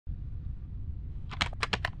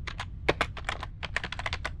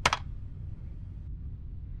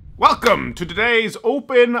Welcome to today's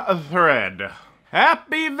Open Thread.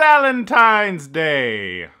 Happy Valentine's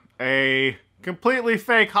Day! A completely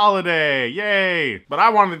fake holiday, yay! But I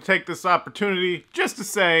wanted to take this opportunity just to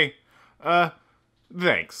say,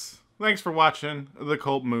 thanks. Thanks for watching the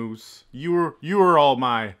CultMoos. You were all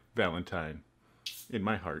my Valentine. In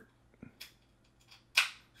my heart.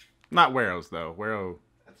 Not Wero's, though. Wero...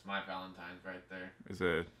 That's my Valentine's right there. Is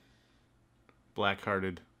a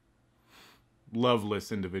black-hearted,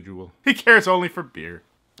 loveless individual. He cares only for beer.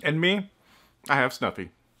 And me? I have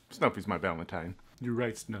Snuffy. Snuffy's my Valentine. You're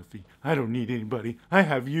right, Snuffy. I don't need anybody. I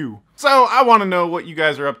have you. So, I want to know what you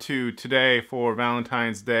guys are up to today for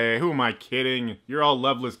Valentine's Day. Who am I kidding? You're all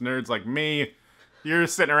loveless nerds like me. You're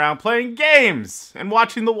sitting around playing games and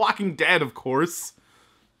watching The Walking Dead, of course.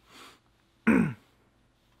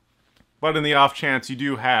 But in the off chance you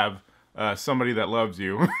do have somebody that loves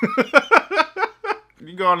you. Did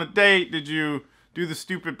you go on a date? Did you do the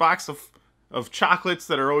stupid box of chocolates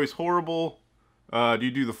that are always horrible? Do you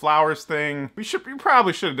do the flowers thing? We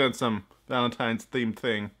probably should have done some Valentine's themed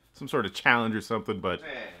thing. Some sort of challenge or something, but...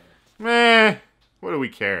 meh. What do we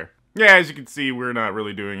care? Yeah, as you can see, we're not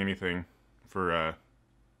really doing anything for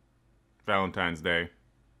Valentine's Day.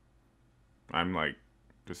 I'm like,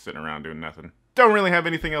 just sitting around doing nothing. Don't really have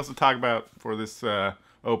anything else to talk about for this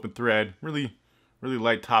open thread. Really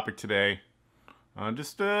light topic today.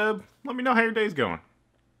 Just let me know how your day's going.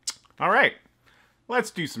 Alright,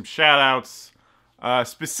 let's do some shout-outs.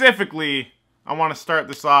 Specifically, I want to start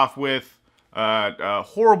this off with a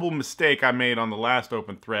horrible mistake I made on the last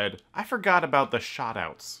open thread. I forgot about the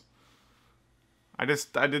shout-outs. I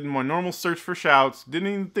did my normal search for shouts,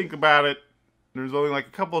 didn't even think about it. There was only like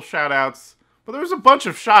a couple of shout-outs, but there was a bunch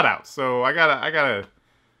of shout-outs, so I gotta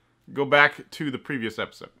go back to the previous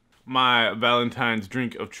episode. My Valentine's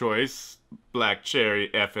drink of choice, black cherry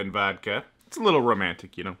effin' vodka. It's a little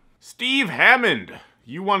romantic, you know. Steve Hammond,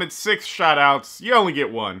 you wanted 6 shout-outs. You only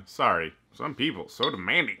get 1. Sorry. Some people, so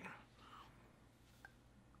demanding.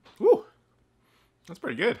 Woo. That's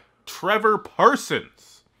pretty good. Trevor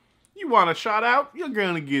Parsons, you want a shout-out? You're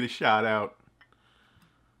gonna get a shout-out.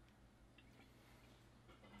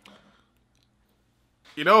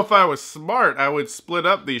 You know, if I was smart, I would split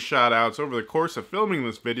up these shout-outs over the course of filming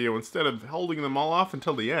this video instead of holding them all off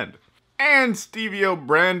until the end. And Stevie O.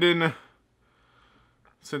 Brandon,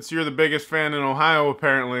 since you're the biggest fan in Ohio,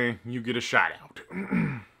 apparently, you get a shout-out.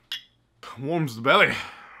 Warms the belly.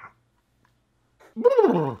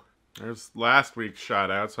 There's last week's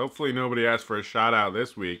shout-outs. Hopefully nobody asked for a shout-out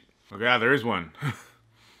this week. Oh yeah, there is one.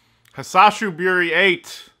 Hasashu Buri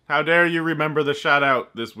 8, how dare you remember the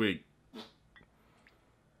shout-out this week?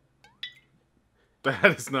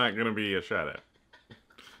 That is not going to be a shout-out.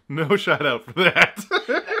 No shout-out for that.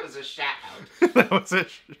 That was a shout-out. That was a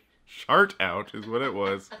shart-out is what it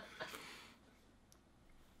was.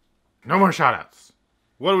 No more shout-outs.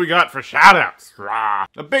 What do we got for shout-outs? Rah.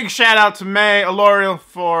 A big shout-out to May Alorial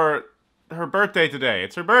for her birthday today.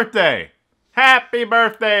 It's her birthday. Happy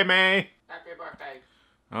birthday, May. Happy birthday.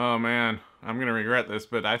 Oh, man. I'm going to regret this,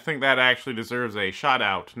 but I think that actually deserves a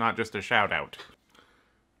shout-out, not just a shout-out.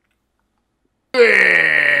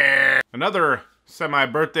 Another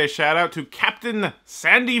semi-birthday shout-out to Captain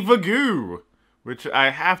Sandy Vagoo, which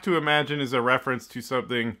I have to imagine is a reference to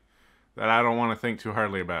something that I don't want to think too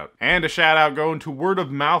hardly about. And a shout-out going to Word of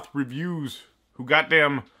Mouth Reviews, who got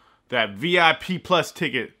them that VIP Plus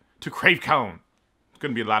ticket to CraveCon. It's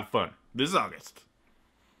going to be a lot of fun this August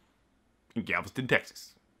in Galveston,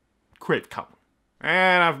 Texas. CraveCon.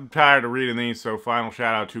 And I'm tired of reading these, so final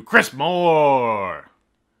shout-out to Chris Moore.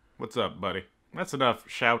 What's up, buddy? That's enough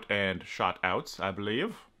shout and shot-outs, I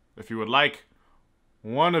believe. If you would like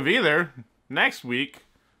one of either next week,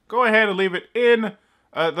 go ahead and leave it in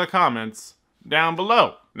the comments down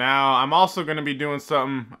below. Now, I'm also going to be doing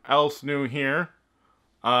something else new here.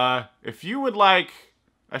 If you would like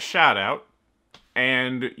a shout-out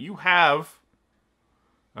and you have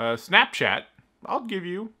Snapchat, I'll give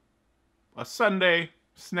you a Sunday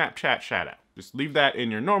Snapchat shout-out. Just leave that in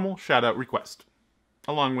your normal shout-out request,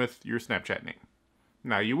 along with your Snapchat name.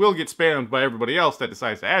 Now, you will get spammed by everybody else that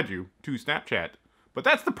decides to add you to Snapchat, but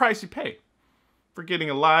that's the price you pay for getting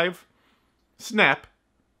a live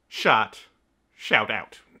shout-out.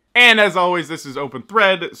 And as always, this is Open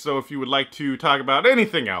Thread, so if you would like to talk about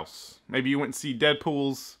anything else, maybe you went and see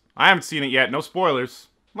Deadpool's, I haven't seen it yet, no spoilers,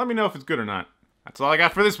 let me know if it's good or not. That's all I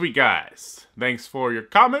got for this week, guys. Thanks for your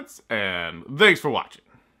comments, and thanks for watching.